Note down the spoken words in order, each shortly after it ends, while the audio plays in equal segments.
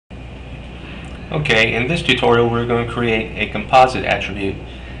Okay, in this tutorial we're going to create a composite attribute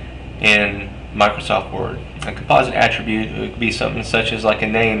in Microsoft Word. A composite attribute would be something such as like a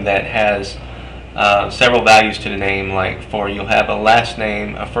name that has several values to the name, like you'll have a last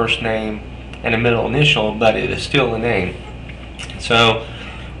name, a first name, and a middle initial, but it is still a name. So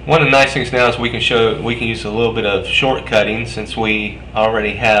one of the nice things now is we can use a little bit of shortcutting, since we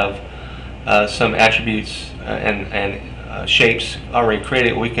already have some attributes and shapes already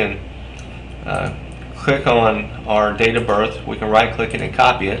created. We can click on our date of birth, we can right click it and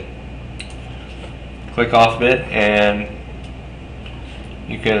copy it, click off of it, and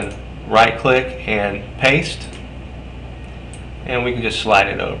you can right click and paste, and we can just slide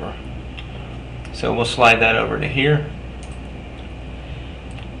it over. So we'll slide that over to here.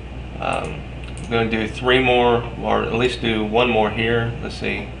 I'm going to do 3 more, or at least do 1 more here. Let's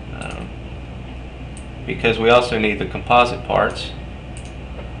see, because we also need the composite parts.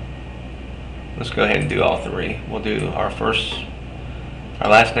 Let's go ahead and do all 3. We'll do our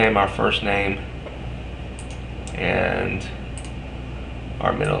last name, our first name, and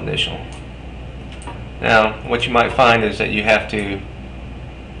our middle initial. Now, what you might find is that you have to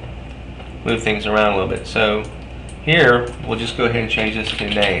move things around a little bit. So here, we'll just go ahead and change this to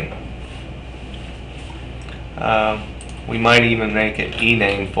name. We might even make it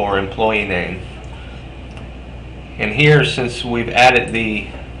e-name for employee name. And here, since we've added the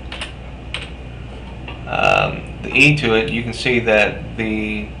E to it, you can see that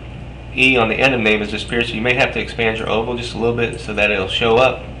the E on the end of name has disappeared, so you may have to expand your oval just a little bit so that it'll show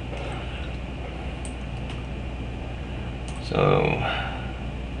up. So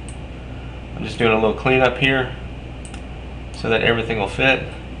I'm just doing a little cleanup here so that everything will fit.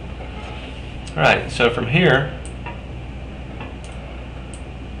 Alright, so from here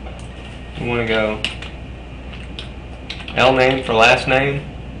we want to go L name for last name,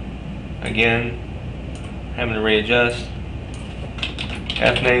 again having to readjust,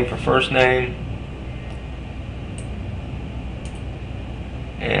 F name for first name,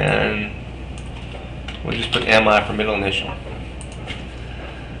 and we'll just put MI for middle initial.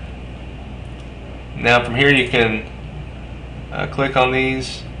 Now from here you can click on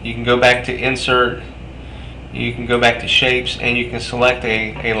these, you can go back to insert, you can go back to shapes, and you can select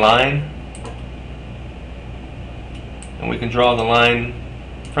a line, and we can draw the line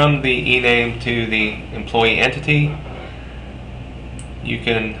from the e-name to the employee entity. You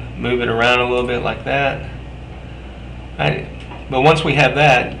can move it around a little bit like that. But once we have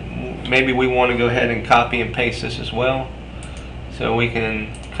that, maybe we want to go ahead and copy and paste this as well. So we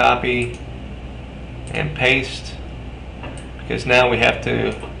can copy and paste, because now we have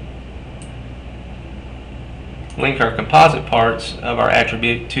to link our composite parts of our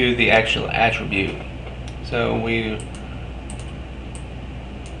attribute to the actual attribute. So we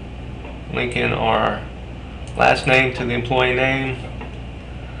link in our last name to the employee name.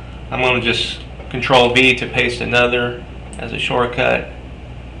 I'm going to just Control V to paste another as a shortcut.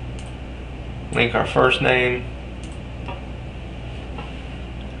 Link our first name,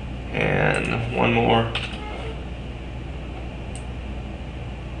 and 1 more.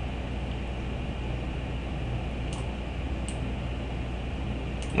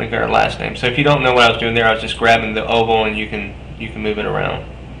 Link our last name. So if you don't know what I was doing there, I was just grabbing the oval, and you can move it around.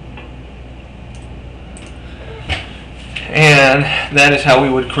 And that is how we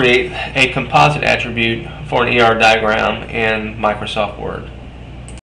would create a composite attribute for an ER diagram in Microsoft Word.